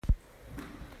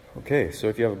Okay, so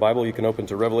if you have a Bible, you can open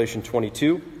to Revelation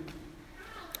 22.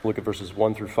 Look at verses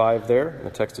 1 through 5 there. And the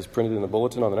text is printed in the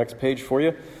bulletin on the next page for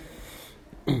you.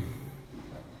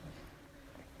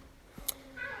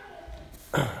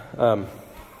 So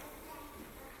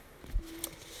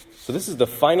this is the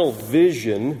final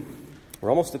vision. We're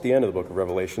almost at the end of the book of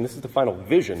Revelation. This is the final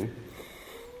vision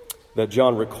that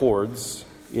John records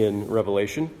in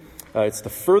Revelation. It's the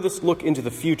furthest look into the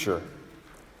future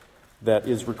that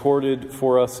is recorded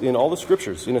for us in all the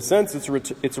Scriptures. In a sense,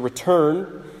 it's a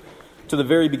return to the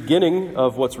very beginning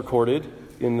of what's recorded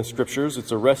in the Scriptures.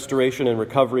 It's a restoration and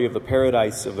recovery of the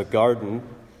paradise of the Garden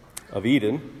of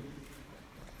Eden,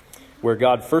 where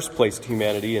God first placed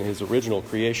humanity in his original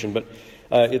creation. But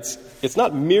it's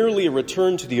not merely a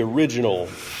return to the original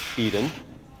Eden.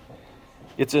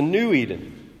 It's a new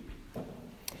Eden.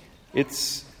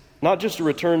 It's not just a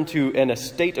return to an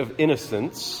estate of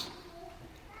innocence,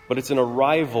 but it's an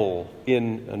arrival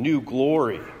in a new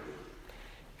glory.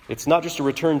 It's not just a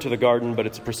return to the garden, but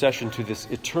it's a procession to this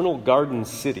eternal garden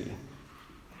city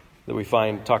that we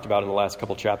find talked about in the last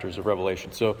couple chapters of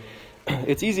Revelation. So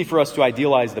it's easy for us to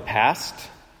idealize the past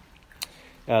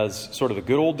as sort of the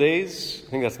good old days. I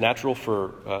think that's natural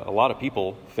for a lot of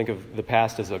people. Think of the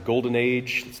past as a golden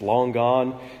age. It's long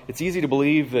gone. It's easy to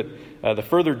believe that the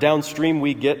further downstream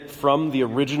we get from the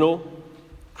original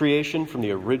creation, from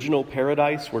the original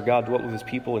paradise where God dwelt with his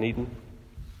people in Eden,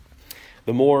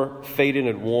 the more faded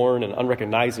and worn and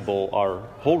unrecognizable our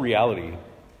whole reality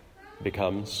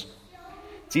becomes.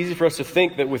 It's easy for us to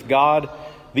think that with God,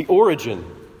 the origin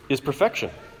is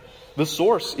perfection. The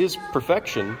source is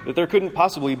perfection, that there couldn't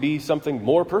possibly be something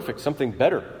more perfect, something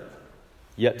better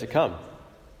yet to come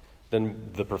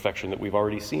than the perfection that we've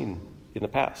already seen in the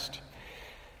past.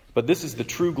 But this is the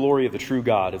true glory of the true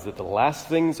God, is that the last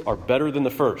things are better than the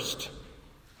first.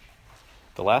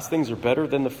 The last things are better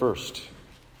than the first.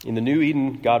 In the new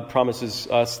Eden, God promises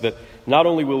us that not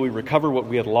only will we recover what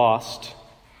we had lost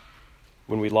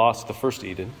when we lost the first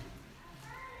Eden,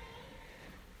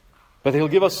 but he'll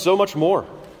give us so much more.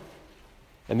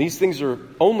 And these things are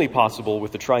only possible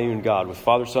with the triune God, with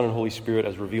Father, Son, and Holy Spirit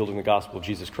as revealed in the gospel of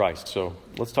Jesus Christ. So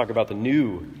let's talk about the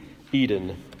new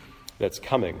Eden that's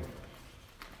coming.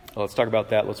 Let's talk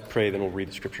about that. Let's pray, then we'll read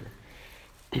the scripture.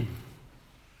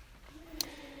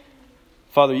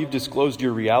 Father, you've disclosed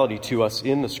your reality to us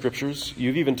in the scriptures.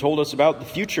 You've even told us about the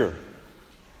future.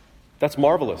 That's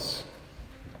marvelous.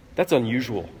 That's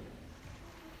unusual.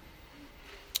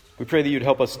 We pray that you'd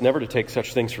help us never to take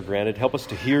such things for granted. Help us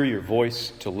to hear your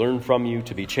voice, to learn from you,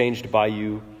 to be changed by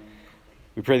you.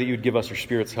 We pray that you'd give us your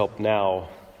Spirit's help now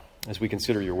as we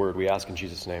consider your word. We ask in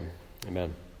Jesus' name.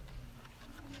 Amen.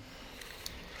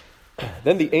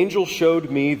 Then the angel showed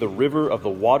me the river of the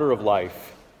water of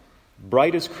life,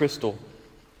 bright as crystal,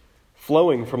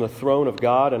 flowing from the throne of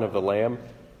God and of the Lamb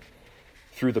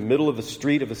through the middle of the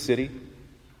street of the city.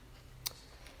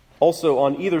 Also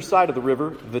on either side of the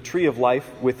river, the tree of life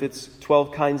with its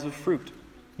 12 kinds of fruit,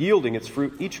 yielding its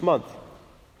fruit each month.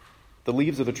 The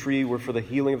leaves of the tree were for the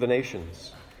healing of the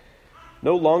nations.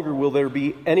 No longer will there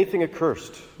be anything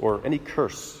accursed or any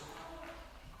curse,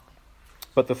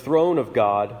 but the throne of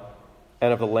God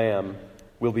and of the Lamb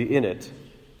will be in it,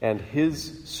 and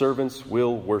his servants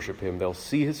will worship him. They'll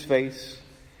see his face,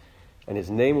 and his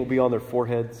name will be on their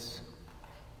foreheads,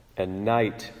 and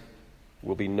night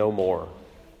will be no more.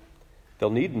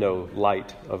 They'll need no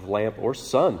light of lamp or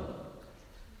sun,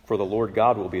 for the Lord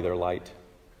God will be their light,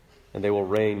 and they will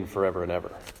reign forever and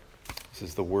ever. This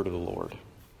is the word of the Lord.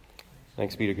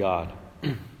 Thanks be to God.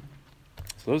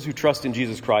 So those who trust in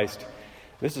Jesus Christ,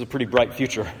 this is a pretty bright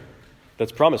future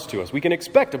that's promised to us. We can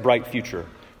expect a bright future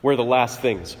where the last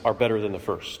things are better than the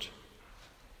first.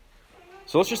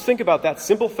 So let's just think about that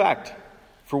simple fact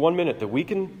for 1 minute, that we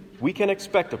can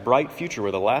expect a bright future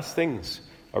where the last things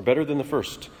are better than the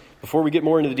first. Before we get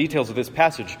more into the details of this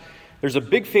passage, there's a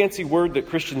big fancy word that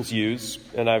Christians use,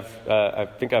 and I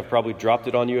think I've probably dropped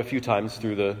it on you a few times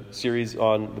through the series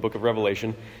on the book of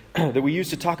Revelation, that we use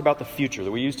to talk about the future,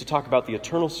 that we use to talk about the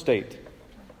eternal state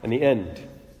and the end.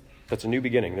 That's a new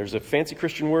beginning. There's a fancy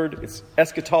Christian word. It's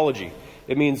eschatology.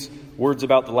 It means words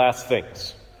about the last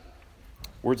things.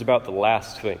 Words about the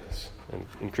last things. And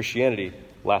in Christianity,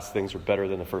 last things are better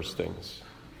than the first things.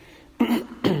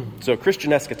 So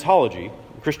Christian eschatology,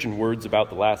 Christian words about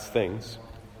the last things,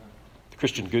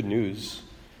 Christian good news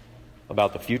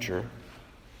about the future,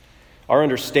 our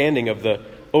understanding of the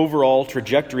overall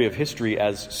trajectory of history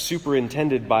as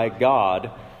superintended by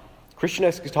God, Christian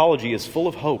eschatology is full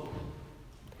of hope.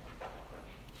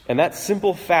 And that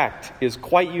simple fact is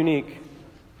quite unique,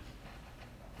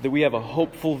 that we have a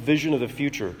hopeful vision of the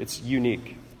future. It's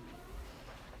unique.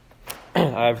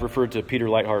 I've referred to Peter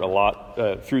Leithart a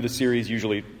lot through the series,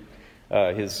 usually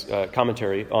his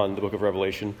commentary on the book of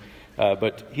Revelation.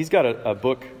 But he's got a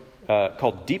book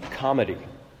called Deep Comedy.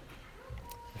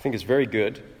 I think it's very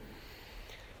good.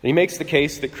 And he makes the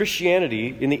case that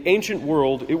Christianity in the ancient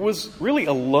world, it was really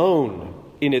alone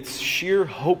in its sheer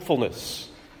hopefulness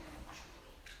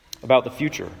about the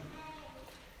future.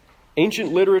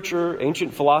 Ancient literature,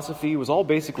 ancient philosophy was all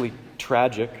basically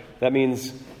tragic. That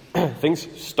means things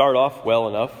start off well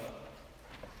enough,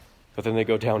 but then they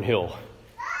go downhill.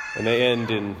 And they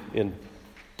end in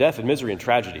death and misery and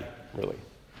tragedy, really.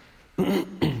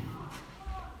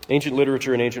 Ancient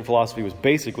literature and ancient philosophy was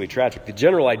basically tragic. The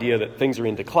general idea that things are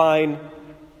in decline,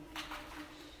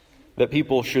 that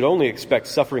people should only expect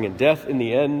suffering and death in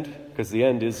the end, because the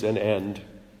end is an end.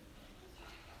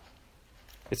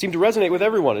 It seemed to resonate with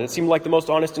everyone, and it seemed like the most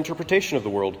honest interpretation of the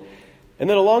world. And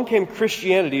then along came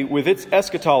Christianity with its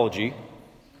eschatology,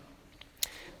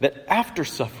 that after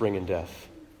suffering and death,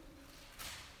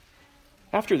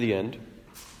 after the end,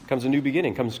 comes a new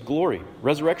beginning, comes glory,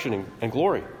 resurrection and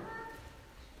glory.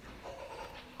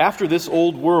 After this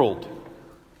old world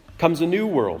comes a new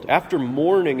world. After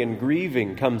mourning and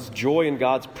grieving comes joy in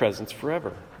God's presence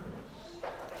forever.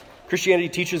 Christianity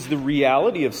teaches the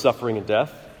reality of suffering and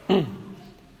death.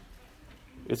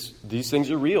 These things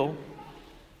are real.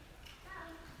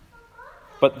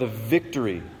 But the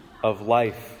victory of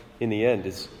life in the end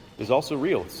is also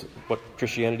real. It's what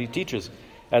Christianity teaches,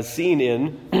 as seen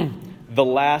in the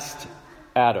last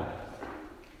Adam,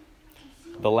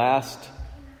 the last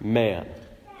man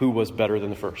who was better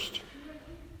than the first.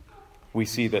 We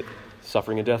see that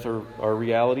suffering and death are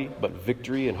reality, but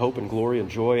victory and hope and glory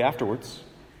and joy afterwards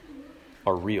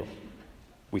are real.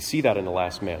 We see that in the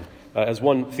last man. As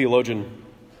one theologian,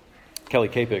 Kelly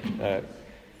Kapik,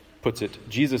 puts it,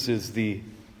 Jesus is the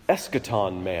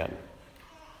eschaton man.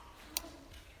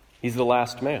 He's the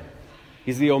last man.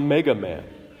 He's the omega man.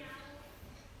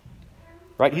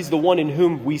 Right? He's the one in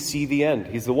whom we see the end.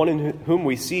 He's the one in whom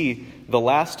we see the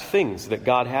last things that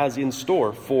God has in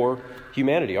store for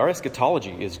humanity. Our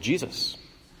eschatology is Jesus.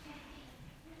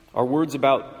 Our words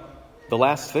about the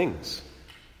last things,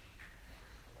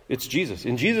 it's Jesus.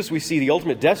 In Jesus we see the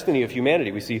ultimate destiny of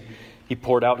humanity. We see he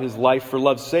poured out his life for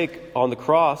love's sake on the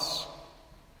cross,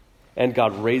 and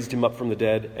God raised him up from the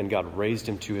dead, and God raised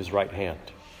him to his right hand.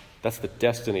 That's the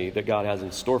destiny that God has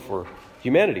in store for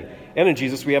humanity. And in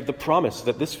Jesus we have the promise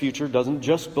that this future doesn't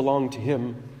just belong to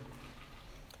him.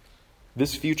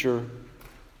 This future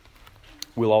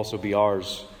will also be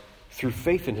ours through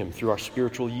faith in him, through our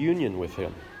spiritual union with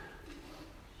him.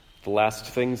 The last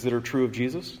things that are true of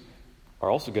Jesus are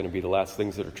also going to be the last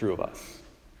things that are true of us.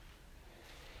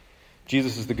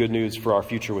 Jesus is the good news for our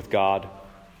future with God.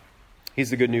 He's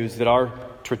the good news that our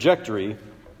trajectory,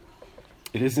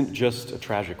 it isn't just a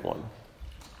tragic one.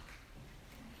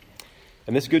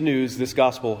 And this good news, this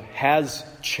gospel, has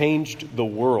changed the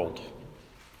world.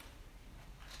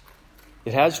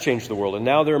 It has changed the world, and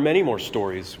now there are many more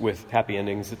stories with happy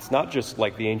endings. It's not just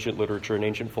like the ancient literature and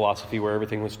ancient philosophy where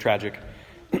everything was tragic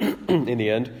in the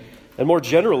end. And more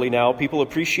generally now, people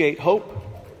appreciate hope.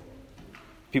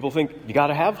 People think, you got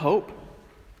to have hope.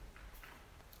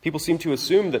 People seem to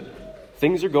assume that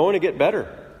things are going to get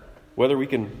better. Whether we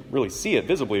can really see it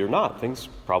visibly or not, things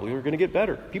probably are going to get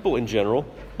better. People in general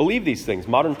believe these things.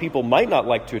 Modern people might not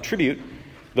like to attribute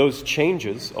those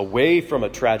changes away from a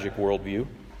tragic worldview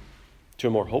to a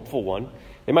more hopeful one.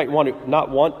 They might not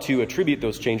want to attribute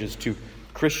those changes to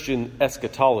Christian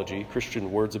eschatology,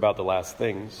 Christian words about the last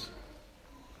things.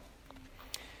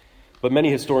 But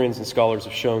many historians and scholars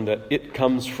have shown that it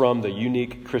comes from the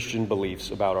unique Christian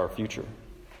beliefs about our future.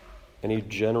 Any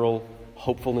general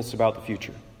hopefulness about the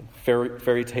future.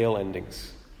 Fairy tale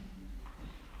endings.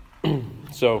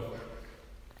 So,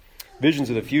 visions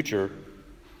of the future,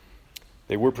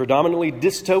 they were predominantly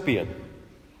dystopian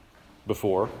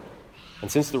before.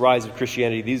 And since the rise of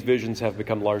Christianity, these visions have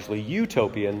become largely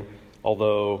utopian,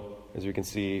 although, as we can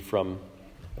see from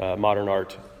modern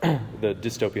art, the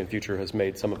dystopian future has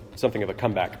made something of a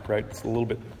comeback, right? It's a little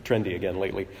bit trendy again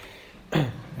lately.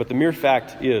 But the mere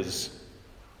fact is,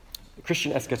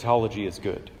 Christian eschatology is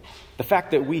good. The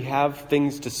fact that we have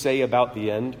things to say about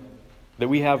the end, that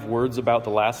we have words about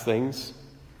the last things,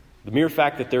 the mere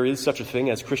fact that there is such a thing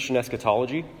as Christian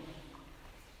eschatology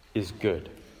is good.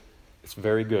 It's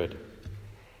very good.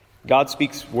 God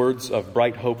speaks words of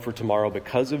bright hope for tomorrow.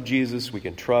 Because of Jesus, we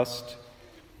can trust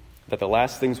that the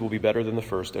last things will be better than the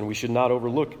first, and we should not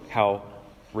overlook how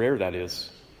rare that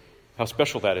is, how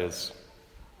special that is,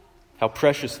 how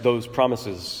precious those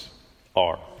promises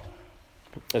are.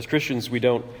 As Christians, we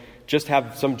don't just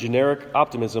have some generic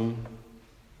optimism,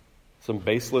 some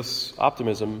baseless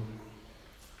optimism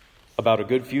about a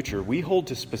good future. We hold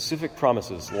to specific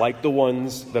promises like the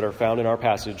ones that are found in our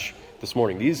passage this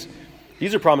morning. These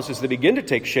are promises that begin to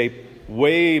take shape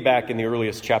way back in the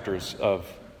earliest chapters of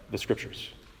the Scriptures.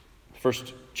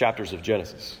 First chapters of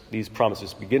Genesis. These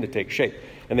promises begin to take shape,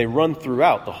 and they run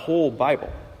throughout the whole Bible.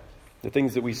 The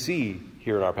things that we see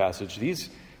here in our passage, this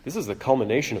is the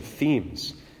culmination of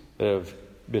themes that have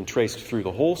been traced through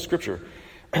the whole Scripture.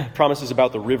 Promises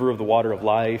about the river of the water of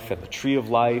life and the tree of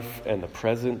life and the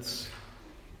presence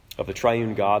of the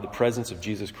triune God, the presence of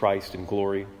Jesus Christ in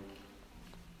glory.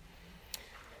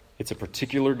 It's a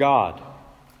particular God.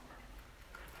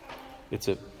 It's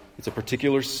a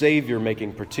particular Savior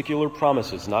making particular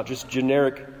promises, not just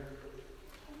generic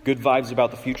good vibes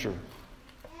about the future.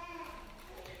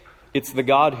 It's the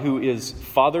God who is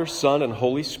Father, Son, and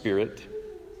Holy Spirit,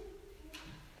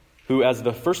 who, as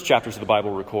the first chapters of the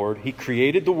Bible record, he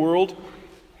created the world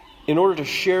in order to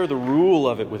share the rule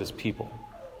of it with his people.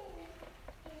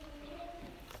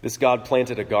 This God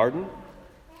planted a garden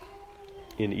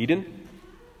in Eden.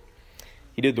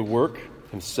 He did the work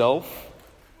himself,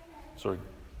 sort of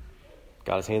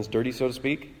got his hands dirty, so to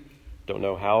speak. Don't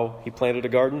know how he planted a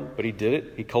garden, but he did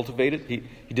it. He cultivated.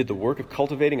 He did the work of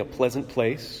cultivating a pleasant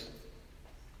place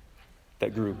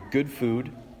that grew good food.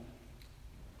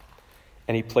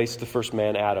 And he placed the first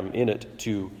man, Adam, in it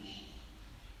to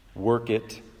work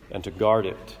it and to guard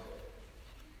it.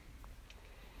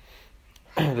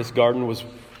 This garden was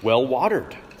well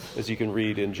watered, as you can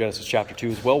read in Genesis chapter 2. It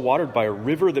was well watered by a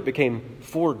river that became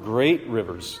 4 great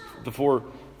rivers.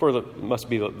 Must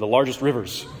be the largest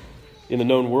rivers in the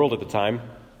known world at the time,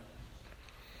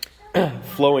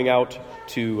 flowing out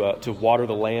to water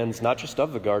the lands, not just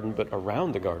of the garden, but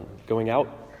around the garden, going out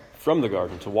from the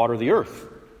garden to water the earth.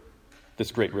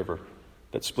 This great river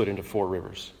that split into 4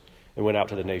 rivers and went out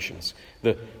to the nations.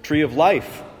 The tree of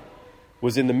life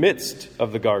was in the midst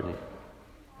of the garden.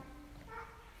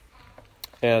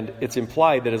 And it's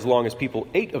implied that as long as people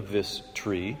ate of this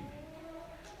tree,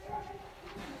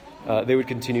 they would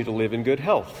continue to live in good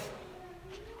health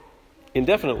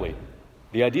indefinitely.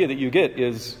 The idea that you get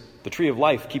is the tree of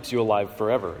life keeps you alive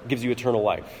forever. It gives you eternal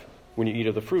life when you eat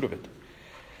of the fruit of it.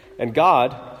 And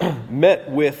God met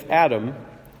with Adam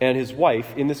and his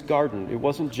wife in this garden. It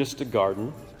wasn't just a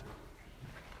garden.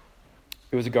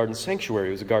 It was a garden sanctuary.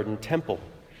 It was a garden temple.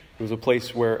 It was a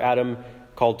place where Adam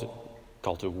called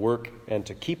to work and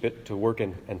to keep it, to work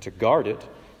and to guard it,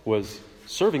 was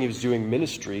serving. He was doing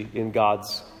ministry in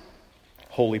God's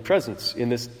holy presence in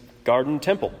this garden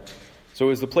temple. So it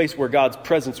was the place where God's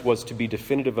presence was to be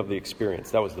definitive of the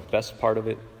experience. That was the best part of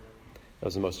it. That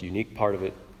was the most unique part of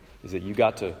it, is that you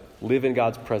got to live in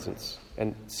God's presence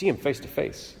and see him face to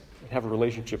face and have a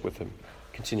relationship with him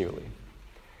continually.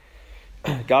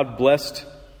 God blessed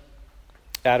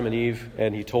Adam and Eve,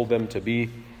 and he told them to be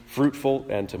fruitful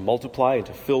and to multiply and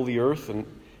to fill the earth. And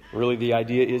really the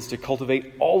idea is to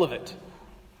cultivate all of it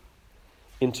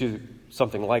into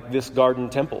something like this garden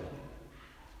temple.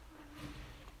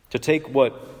 To take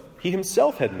what he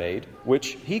himself had made,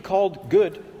 which he called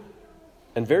good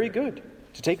and very good.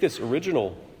 To take this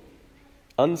original,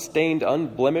 unstained,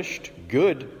 unblemished,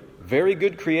 good, very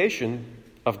good creation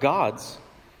of God's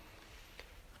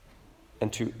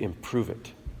and to improve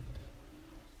it.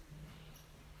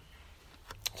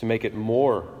 To make it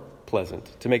more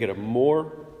pleasant, to make it a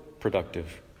more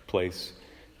productive place,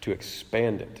 to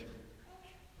expand it.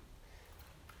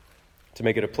 To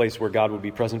make it a place where God would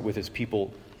be present with his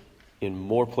people in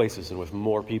more places and with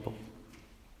more people.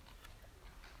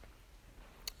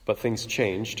 But things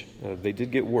changed. They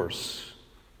did get worse.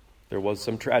 There was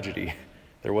some tragedy.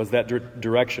 There was that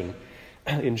direction.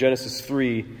 In Genesis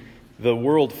 3, the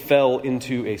world fell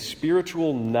into a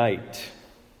spiritual night.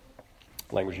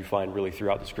 Language you find really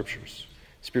throughout the Scriptures.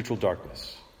 Spiritual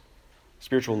darkness.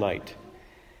 Spiritual night.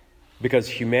 Because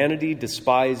humanity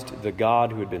despised the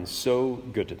God who had been so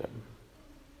good to them.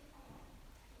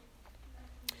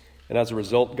 And as a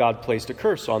result, God placed a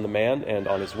curse on the man and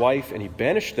on his wife, and he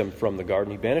banished them from the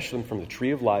garden. He banished them from the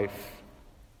tree of life,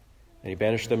 and he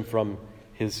banished them from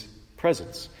his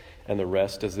presence. And the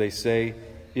rest, as they say,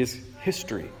 is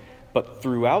history. But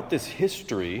throughout this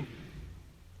history,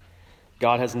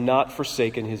 God has not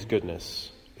forsaken his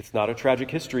goodness. It's not a tragic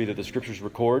history that the Scriptures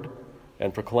record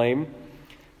and proclaim.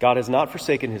 God has not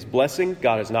forsaken his blessing.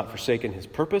 God has not forsaken his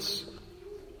purpose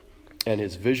and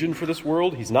his vision for this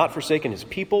world. He's not forsaken his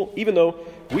people. Even though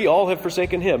we all have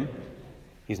forsaken him,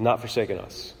 he's not forsaken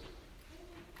us.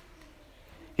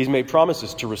 He's made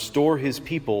promises to restore his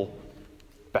people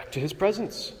back to his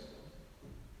presence.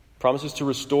 Promises to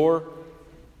restore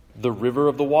the river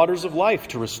of the waters of life,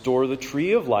 to restore the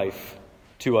tree of life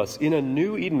to us in a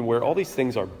new Eden where all these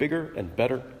things are bigger and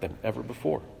better than ever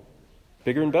before.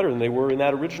 Bigger and better than they were in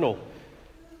that original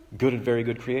good and very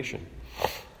good creation.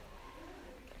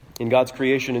 In God's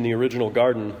creation in the original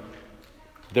garden,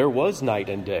 there was night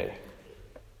and day.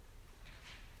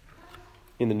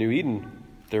 In the new Eden,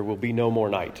 there will be no more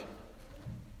night.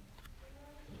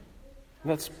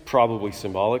 And that's probably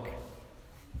symbolic.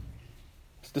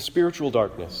 It's the spiritual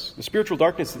darkness. The spiritual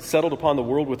darkness that settled upon the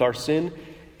world with our sin,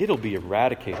 it'll be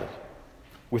eradicated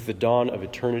with the dawn of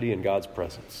eternity in God's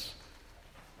presence.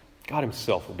 God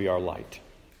himself will be our light,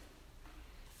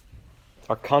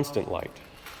 our constant light.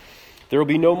 There will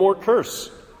be no more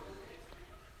curse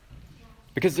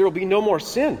because there will be no more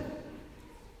sin.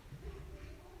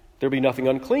 There will be nothing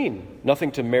unclean,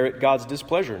 nothing to merit God's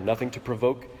displeasure, nothing to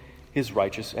provoke his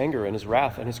righteous anger and his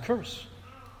wrath and his curse.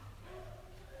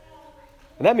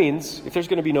 And that means if there's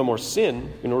going to be no more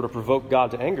sin in order to provoke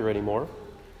God to anger anymore,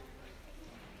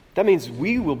 that means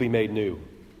we will be made new.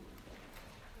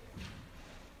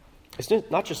 It's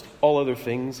not just all other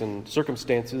things and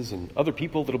circumstances and other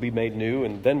people that will be made new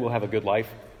and then we'll have a good life.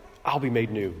 I'll be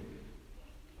made new.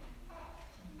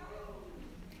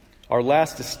 Our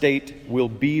last estate will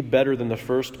be better than the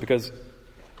first because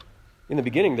in the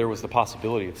beginning there was the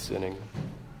possibility of sinning.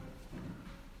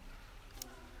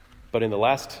 But in the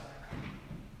last,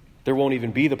 there won't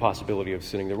even be the possibility of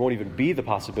sinning. There won't even be the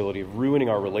possibility of ruining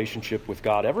our relationship with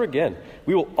God ever again.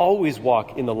 We will always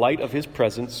walk in the light of his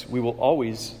presence. We will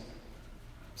always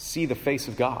see the face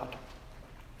of God.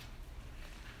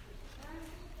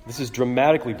 This is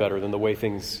dramatically better than the way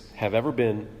things have ever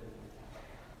been.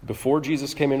 Before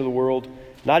Jesus came into the world,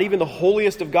 not even the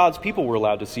holiest of God's people were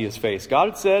allowed to see his face. God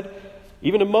had said,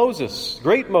 even to Moses,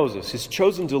 great Moses, his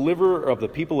chosen deliverer of the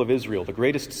people of Israel, the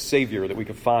greatest Savior that we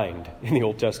could find in the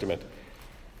Old Testament.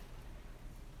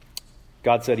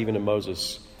 God said even to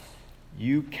Moses,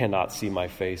 you cannot see my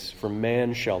face, for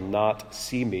man shall not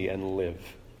see me and live.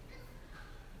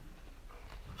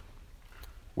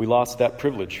 We lost that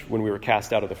privilege when we were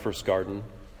cast out of the first garden.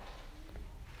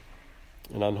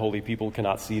 An unholy people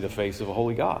cannot see the face of a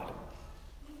holy God.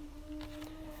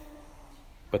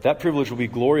 But that privilege will be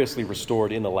gloriously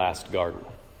restored in the last garden.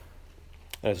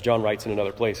 As John writes in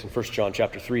another place, in 1 John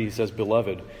chapter 3, he says,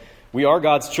 Beloved, we are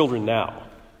God's children now.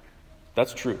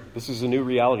 That's true. This is a new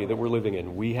reality that we're living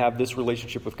in. We have this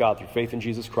relationship with God through faith in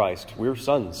Jesus Christ. We're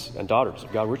sons and daughters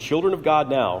of God. We're children of God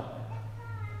now.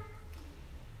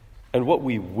 And what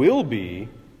we will be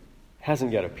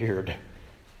hasn't yet appeared.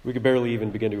 We could barely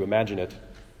even begin to imagine it.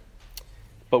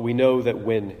 But we know that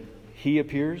when he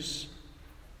appears,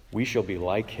 we shall be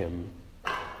like him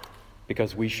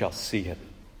because we shall see him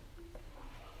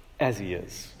as he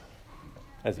is.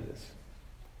 As he is.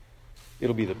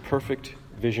 It'll be the perfect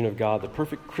vision of God, the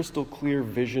perfect crystal clear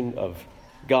vision of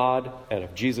God and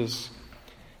of Jesus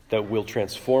that will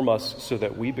transform us so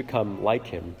that we become like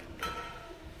him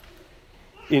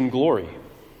in glory.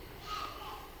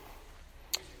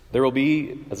 There will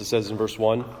be, as it says in verse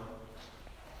 1,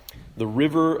 the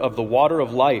river of the water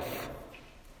of life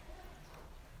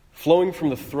flowing from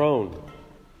the throne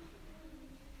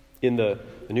in the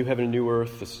new heaven and new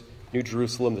earth, this new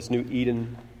Jerusalem, this new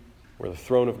Eden, where the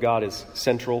throne of God is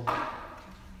central.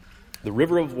 The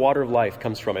river of water of life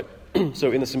comes from it.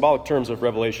 So in the symbolic terms of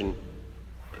Revelation,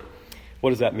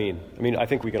 what does that mean? I mean, I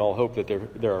think we can all hope that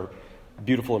there are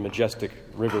beautiful and majestic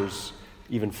rivers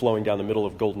even flowing down the middle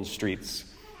of golden streets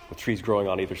with trees growing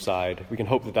on either side. We can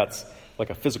hope that that's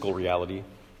like a physical reality.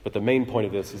 But the main point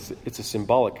of this is it's a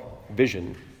symbolic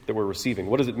vision that we're receiving.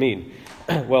 What does it mean?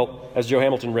 Well, as Joe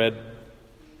Hamilton read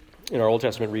in our Old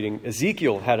Testament reading,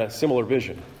 Ezekiel had a similar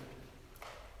vision.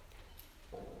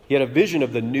 He had a vision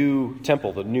of the new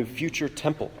temple, the new future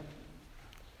temple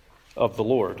of the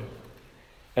Lord.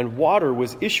 And water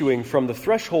was issuing from the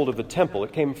threshold of the temple.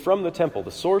 It came from the temple.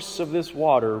 The source of this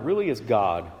water really is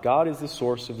God. God is the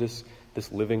source of this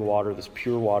living water, this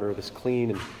pure water, this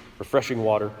clean and refreshing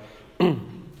water.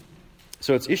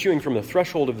 So it's issuing from the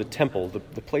threshold of the temple,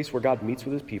 the place where God meets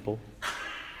with his people.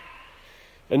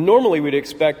 And normally we'd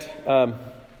expect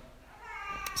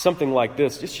something like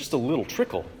this. It's just a little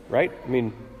trickle, right? I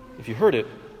mean, if you heard it,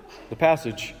 the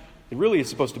passage, it really is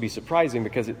supposed to be surprising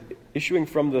because it issuing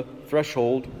from the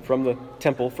threshold, from the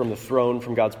temple, from the throne,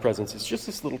 from God's presence, it's just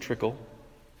this little trickle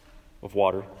of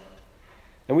water.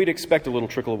 And we'd expect a little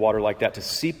trickle of water like that to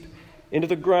seep into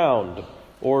the ground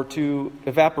or to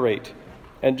evaporate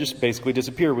and just basically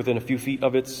disappear within a few feet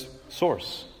of its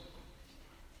source.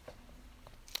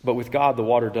 But with God, the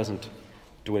water doesn't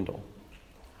dwindle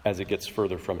as it gets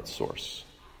further from its source.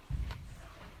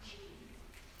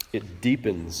 It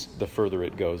deepens the further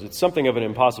it goes. It's something of an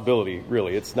impossibility,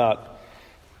 really. It's not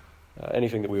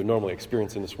anything that we would normally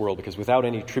experience in this world, because without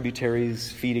any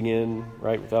tributaries feeding in,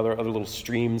 right, without other little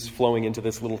streams flowing into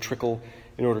this little trickle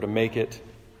in order to make it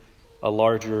a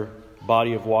larger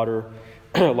body of water,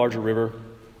 a larger river,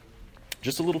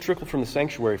 just a little trickle from the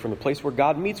sanctuary, from the place where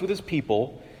God meets with his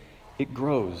people, it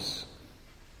grows.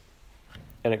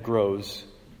 And it grows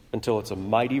until it's a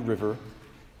mighty river,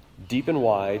 deep and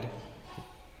wide,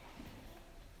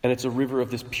 and it's a river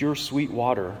of this pure, sweet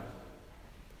water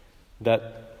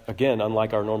that, again,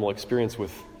 unlike our normal experience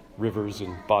with rivers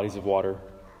and bodies of water,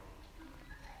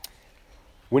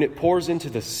 when it pours into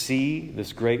the sea,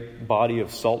 this great body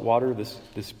of salt water, this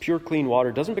pure, clean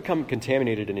water doesn't become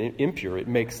contaminated and impure. It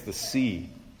makes the sea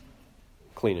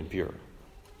clean and pure.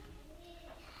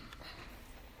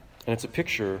 And it's a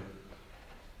picture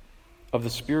of the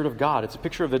Spirit of God. It's a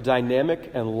picture of the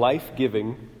dynamic and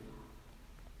life-giving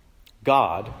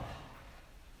God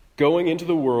going into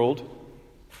the world,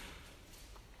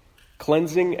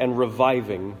 cleansing and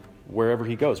reviving wherever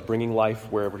he goes, bringing life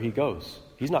wherever he goes.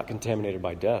 He's not contaminated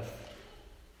by death.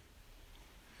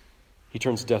 He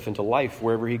turns death into life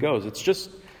wherever he goes. It's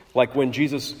just like when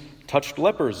Jesus touched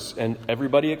lepers and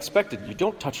everybody expected, you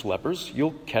don't touch lepers,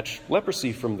 you'll catch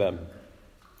leprosy from them.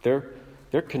 They're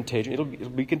contagious. It'll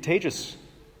be contagious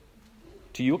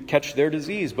to you. You'll catch their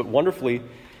disease. But wonderfully,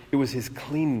 it was his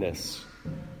cleanness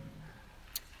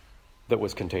that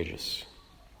was contagious.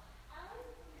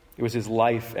 It was his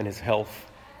life and his health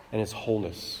and his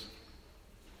wholeness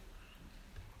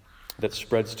that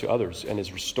spreads to others and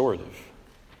is restorative.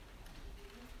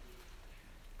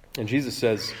 And Jesus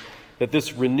says that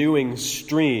this renewing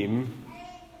stream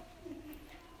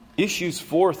issues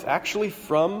forth actually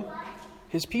from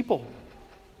his people.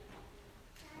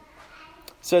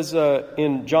 It says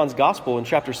in John's Gospel in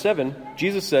chapter 7,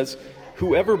 Jesus says,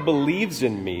 "Whoever believes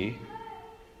in me,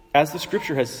 as the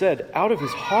scripture has said, out of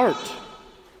his heart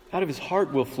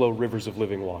will flow rivers of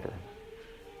living water."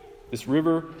 This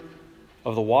river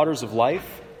of the waters of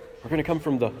life are going to come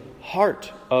from the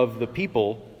heart of the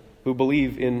people who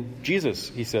believe in Jesus,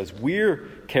 he says. We're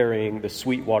carrying the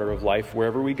sweet water of life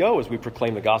wherever we go as we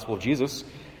proclaim the gospel of Jesus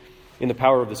in the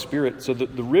power of the Spirit. So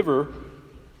the river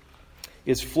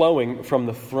is flowing from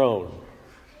the throne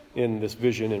in this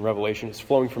vision in Revelation. It's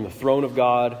flowing from the throne of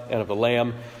God and of the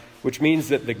Lamb, which means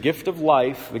that the gift of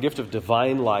life, the gift of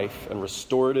divine life and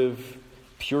restorative,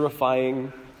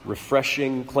 purifying,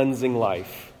 refreshing, cleansing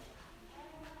life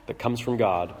that comes from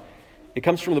God, it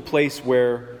comes from the place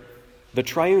where the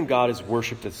triune God is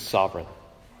worshipped as sovereign.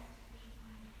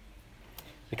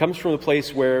 It comes from the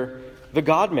place where the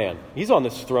God-man, he's on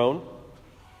this throne,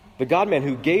 the God-man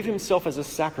who gave himself as a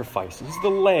sacrifice. He's the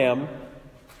Lamb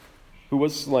who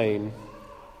was slain.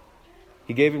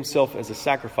 He gave himself as a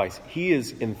sacrifice. He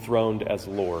is enthroned as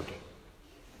Lord.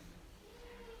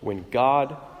 When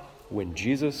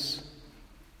Jesus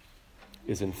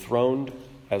is enthroned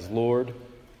as Lord,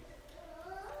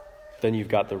 then you've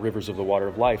got the rivers of the water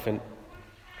of life. And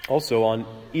also on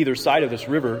either side of this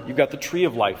river, you've got the tree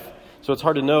of life. So it's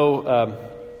hard to know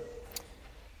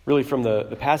really from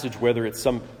the passage whether it's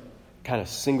some kind of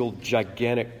single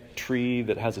gigantic tree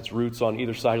that has its roots on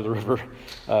either side of the river,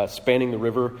 spanning the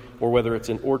river, or whether it's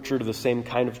an orchard of the same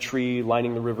kind of tree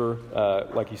lining the river,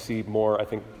 like you see more, I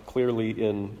think, clearly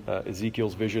in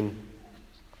Ezekiel's vision.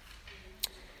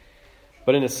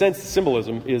 But in a sense, the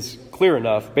symbolism is clear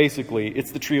enough. Basically,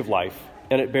 it's the tree of life,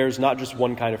 and it bears not just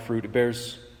one kind of fruit, it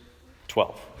bears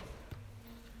 12.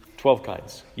 12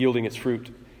 kinds, yielding its fruit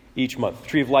each month. The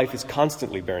tree of life is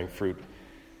constantly bearing fruit,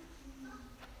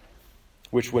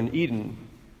 which when eaten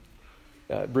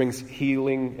brings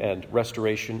healing and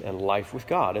restoration and life with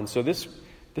God. And so this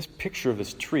picture of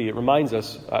this tree, it reminds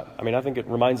us, I think it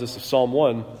reminds us of Psalm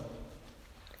 1,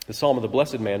 the Psalm of the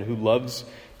blessed man who loves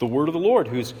the word of the Lord,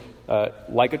 who's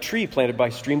like a tree planted by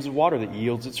streams of water that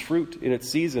yields its fruit in its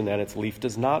season and its leaf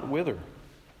does not wither.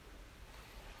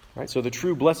 Right? So the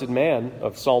true blessed man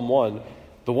of Psalm 1,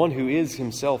 the one who is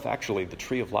himself actually the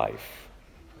tree of life,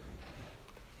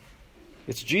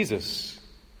 it's Jesus.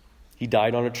 He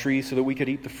died on a tree so that we could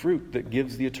eat the fruit that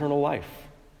gives the eternal life,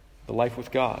 the life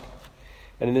with God.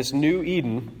 And in this new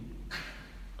Eden,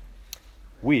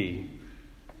 we,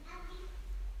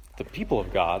 the people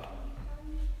of God,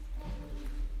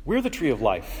 we're the tree of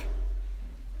life.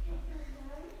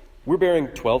 We're bearing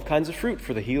 12 kinds of fruit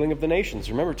for the healing of the nations.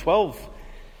 Remember, 12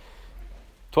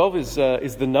 is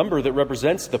the number that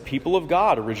represents the people of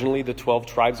God. Originally, the 12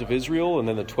 tribes of Israel, and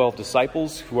then the 12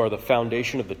 disciples, who are the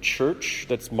foundation of the church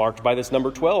that's marked by this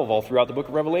number 12 all throughout the book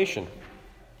of Revelation.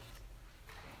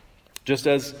 Just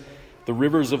as the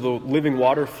rivers of the living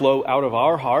water flow out of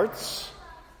our hearts,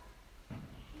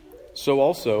 so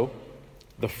also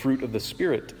The fruit of the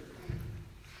Spirit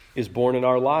is born in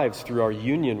our lives through our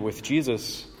union with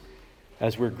Jesus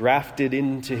as we're grafted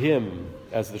into him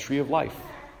as the tree of life,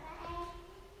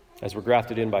 as we're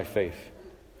grafted in by faith.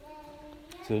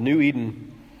 So the new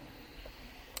Eden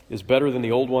is better than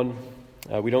the old one.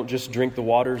 We don't just drink the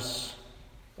waters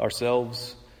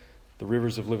ourselves. The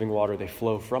rivers of living water, they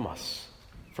flow from us,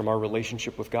 from our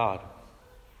relationship with God.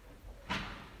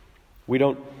 We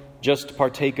don't just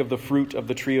partake of the fruit of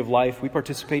the tree of life. We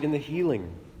participate in the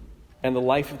healing and the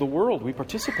life of the world. We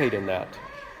participate in that.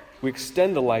 We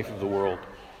extend the life of the world,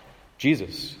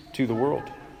 Jesus, to the world.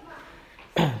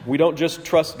 We don't just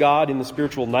trust God in the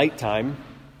spiritual nighttime.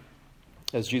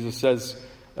 As Jesus says,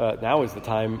 now is the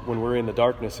time when we're in the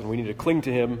darkness and we need to cling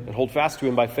to him and hold fast to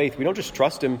him by faith. We don't just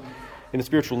trust him in the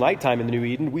spiritual nighttime in the new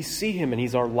Eden. We see him and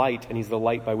he's our light, and he's the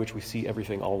light by which we see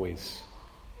everything always.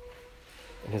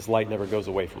 And his light never goes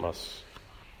away from us.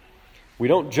 We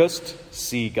don't just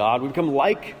see God, we become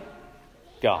like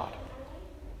God.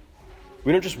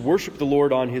 We don't just worship the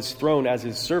Lord on his throne as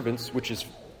his servants, which is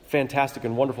fantastic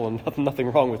and wonderful and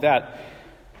nothing wrong with that.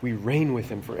 We reign with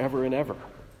him forever and ever.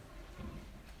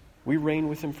 We reign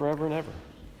with him forever and ever.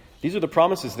 These are the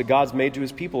promises that God's made to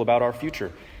his people about our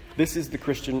future. This is the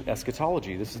Christian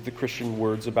eschatology. This is the Christian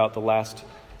words about the last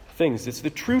things. It's the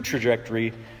true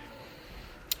trajectory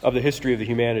of the history of the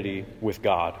humanity with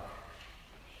God.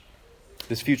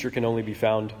 This future can only be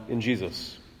found in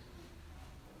Jesus.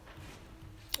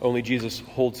 Only Jesus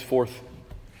holds forth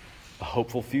a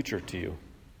hopeful future to you.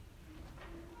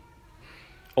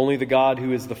 Only the God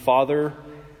who is the Father,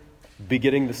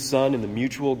 begetting the Son in the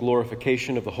mutual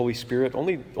glorification of the Holy Spirit,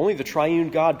 only the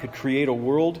triune God could create a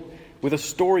world with a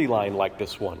storyline like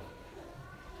this one,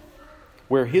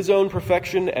 where his own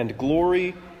perfection and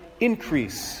glory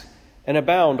increase and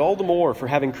abound all the more for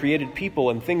having created people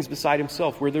and things beside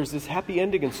himself, where there's this happy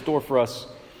ending in store for us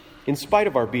in spite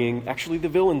of our being actually the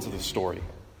villains of the story.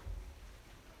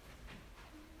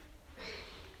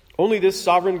 Only this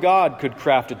sovereign God could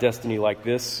craft a destiny like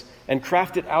this, and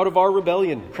craft it out of our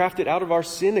rebellion, craft it out of our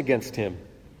sin against him.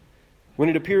 When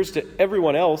it appears to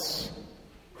everyone else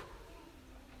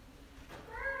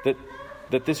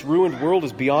that this ruined world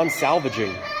is beyond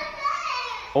salvaging,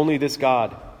 only this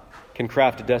God can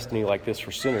craft a destiny like this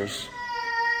for sinners.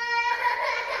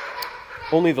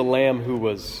 Only the Lamb who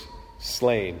was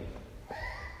slain,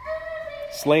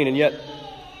 and yet,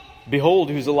 behold,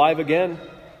 who's alive again,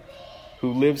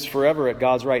 who lives forever at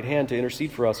God's right hand to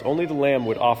intercede for us. Only the Lamb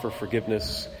would offer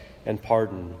forgiveness and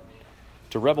pardon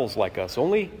to rebels like us.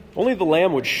 Only the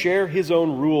Lamb would share his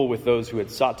own rule with those who had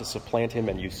sought to supplant him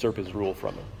and usurp his rule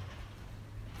from him.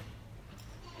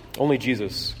 Only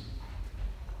Jesus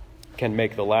can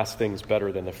make the last things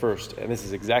better than the first, and this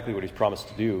is exactly what he's promised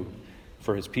to do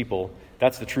for his people.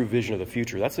 That's the true vision of the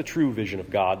future. That's the true vision of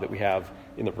God that we have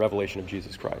in the revelation of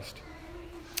Jesus Christ.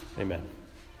 Amen.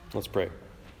 Let's pray.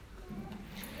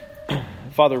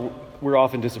 Father, we're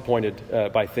often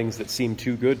disappointed by things that seem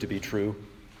too good to be true.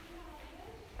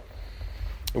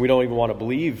 And we don't even want to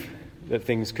believe that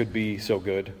things could be so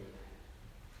good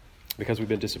because we've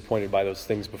been disappointed by those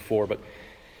things before. But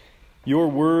your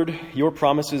word, your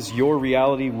promises, your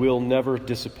reality will never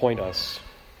disappoint us.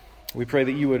 We pray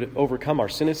that you would overcome our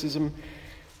cynicism,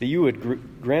 that you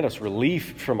would grant us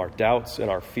relief from our doubts and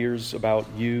our fears about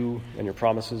you and your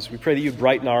promises. We pray that you'd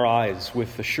brighten our eyes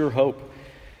with the sure hope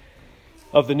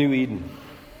of the new Eden.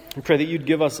 We pray that you'd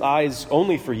give us eyes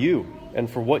only for you and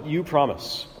for what you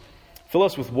promise. Fill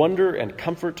us with wonder and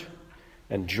comfort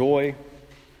and joy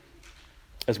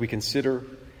as we consider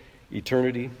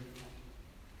eternity.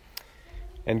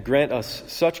 And grant us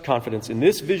such confidence in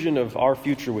this vision of our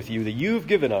future with you that you've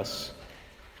given us.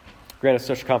 Grant us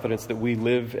such confidence that we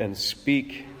live and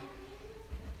speak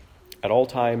at all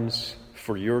times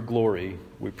for your glory.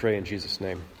 We pray in Jesus'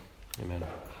 name. Amen.